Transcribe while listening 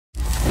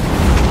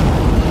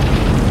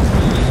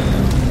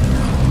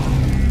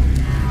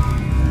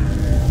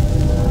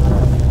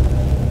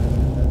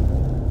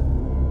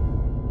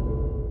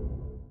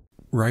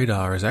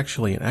Radar is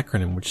actually an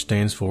acronym which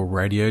stands for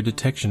Radio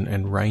Detection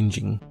and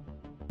Ranging.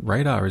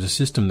 Radar is a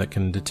system that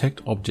can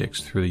detect objects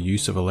through the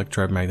use of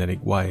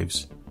electromagnetic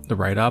waves. The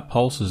radar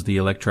pulses the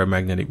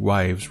electromagnetic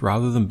waves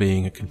rather than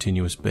being a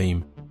continuous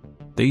beam.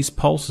 These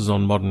pulses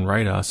on modern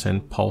radar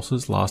send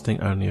pulses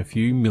lasting only a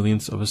few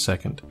millionths of a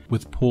second,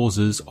 with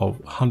pauses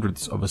of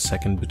hundredths of a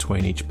second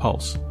between each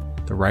pulse.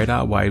 The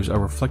radar waves are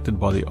reflected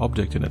by the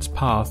object in its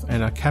path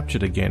and are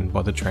captured again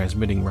by the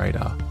transmitting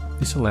radar.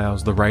 This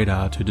allows the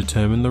radar to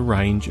determine the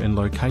range and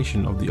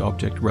location of the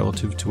object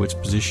relative to its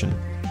position.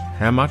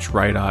 How much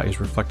radar is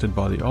reflected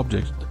by the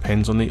object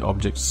depends on the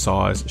object's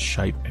size,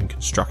 shape, and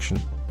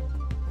construction.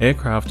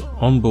 Aircraft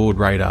onboard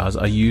radars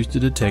are used to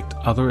detect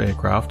other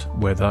aircraft,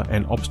 weather,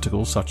 and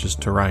obstacles such as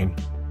terrain.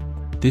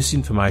 This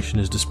information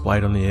is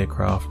displayed on the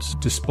aircraft's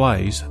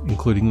displays,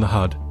 including the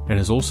HUD, and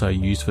is also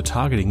used for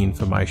targeting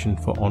information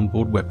for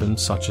onboard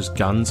weapons such as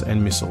guns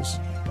and missiles.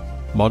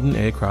 Modern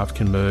aircraft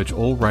can merge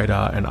all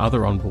radar and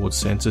other onboard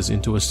sensors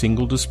into a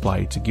single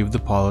display to give the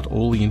pilot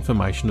all the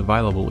information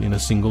available in a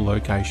single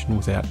location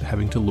without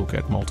having to look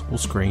at multiple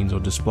screens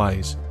or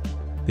displays.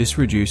 This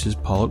reduces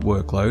pilot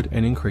workload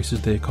and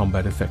increases their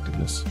combat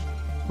effectiveness.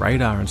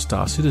 Radar in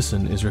Star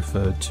Citizen is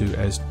referred to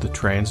as the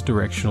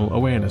Trans-Directional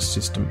Awareness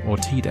System, or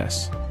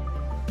TDAS.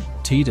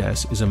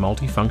 TDAS is a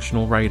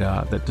multifunctional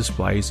radar that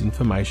displays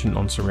information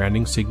on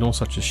surrounding signals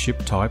such as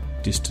ship type,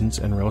 distance,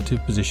 and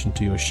relative position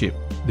to your ship.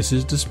 This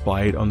is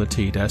displayed on the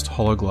TDAS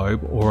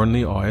hologlobe or on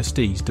the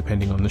ISDs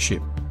depending on the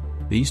ship.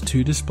 These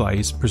two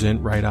displays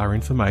present radar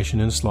information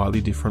in slightly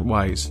different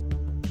ways.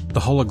 The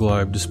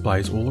hologlobe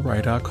displays all the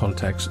radar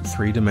contacts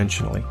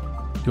three-dimensionally.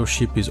 Your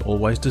ship is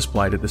always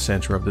displayed at the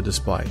center of the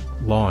display.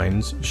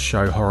 Lines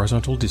show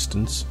horizontal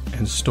distance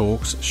and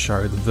stalks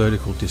show the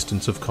vertical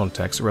distance of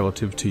contacts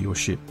relative to your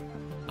ship.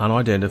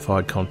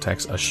 Unidentified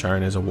contacts are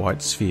shown as a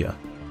white sphere.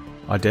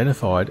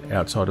 Identified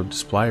outside of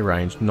display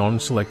range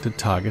non-selected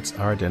targets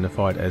are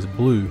identified as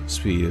blue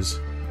spheres.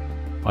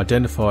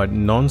 Identified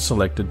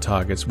non-selected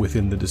targets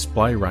within the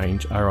display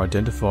range are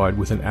identified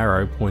with an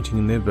arrow pointing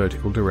in their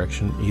vertical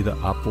direction, either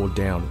up or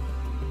down.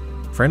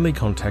 Friendly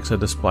contacts are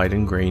displayed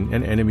in green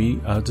and enemy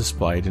are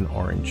displayed in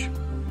orange.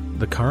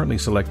 The currently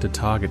selected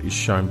target is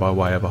shown by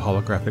way of a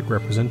holographic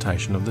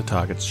representation of the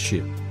target's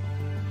ship.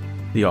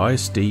 The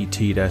ISD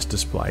TDAS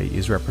display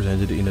is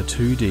represented in a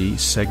 2D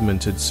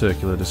segmented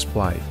circular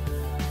display.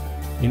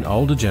 In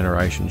older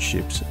generation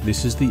ships,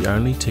 this is the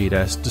only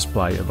TDAS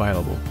display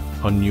available.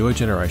 On newer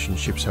generation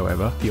ships,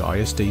 however, the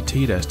ISD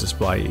TDAS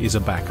display is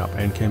a backup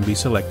and can be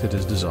selected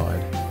as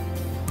desired.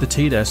 The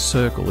TDAS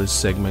circle is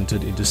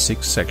segmented into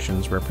 6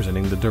 sections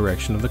representing the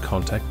direction of the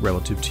contact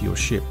relative to your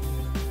ship.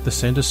 The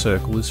center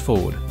circle is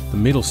forward. The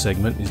middle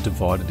segment is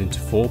divided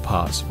into 4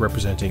 parts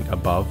representing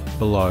above,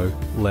 below,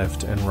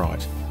 left and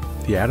right.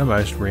 The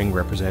outermost ring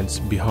represents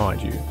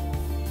behind you.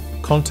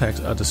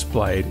 Contacts are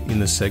displayed in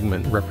the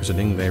segment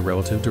representing their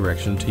relative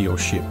direction to your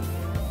ship.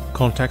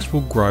 Contacts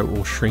will grow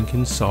or shrink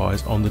in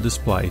size on the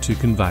display to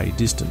convey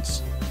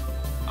distance.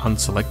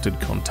 Unselected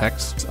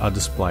contacts are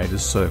displayed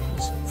as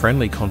circles.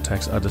 Friendly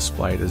contacts are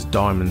displayed as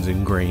diamonds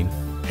in green.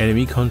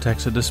 Enemy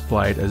contacts are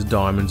displayed as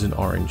diamonds in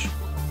orange.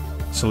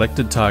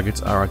 Selected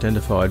targets are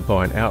identified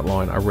by an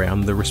outline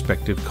around the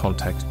respective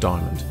contact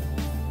diamond.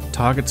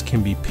 Targets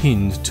can be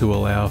pinned to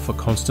allow for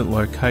constant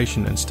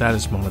location and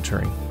status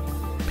monitoring.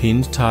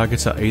 Pinned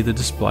targets are either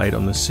displayed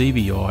on the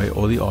CVI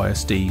or the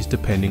ISDs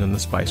depending on the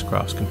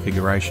spacecraft's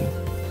configuration.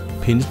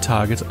 Pinned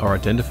targets are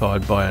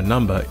identified by a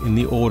number in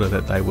the order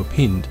that they were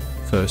pinned,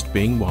 first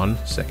being 1,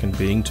 second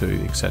being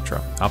 2,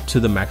 etc., up to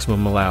the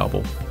maximum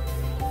allowable.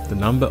 The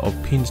number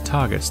of pinned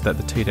targets that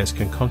the TDAS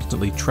can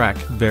constantly track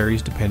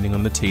varies depending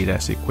on the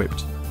TDAS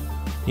equipped.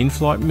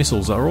 In-flight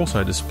missiles are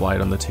also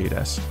displayed on the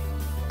TDAS.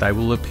 They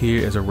will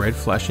appear as a red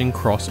flashing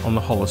cross on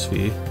the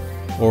holosphere,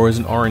 or as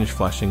an orange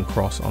flashing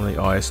cross on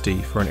the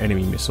ISD for an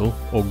enemy missile,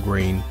 or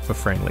green for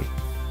friendly.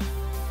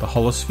 The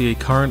holosphere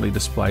currently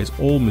displays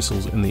all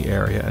missiles in the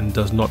area and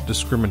does not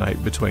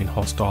discriminate between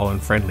hostile and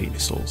friendly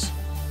missiles.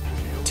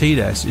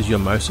 TDAS is your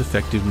most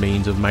effective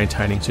means of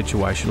maintaining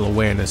situational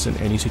awareness in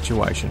any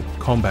situation,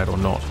 combat or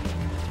not.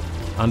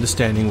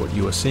 Understanding what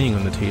you are seeing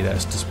on the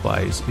TDAS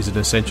displays is an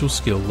essential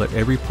skill that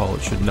every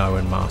pilot should know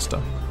and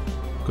master.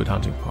 Good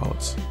hunting,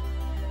 pilots.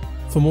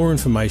 For more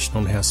information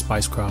on how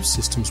spacecraft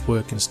systems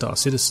work in Star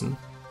Citizen,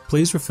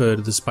 please refer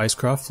to the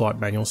spacecraft flight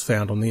manuals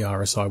found on the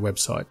RSI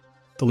website.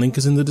 The link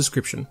is in the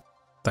description.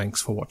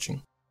 Thanks for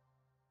watching.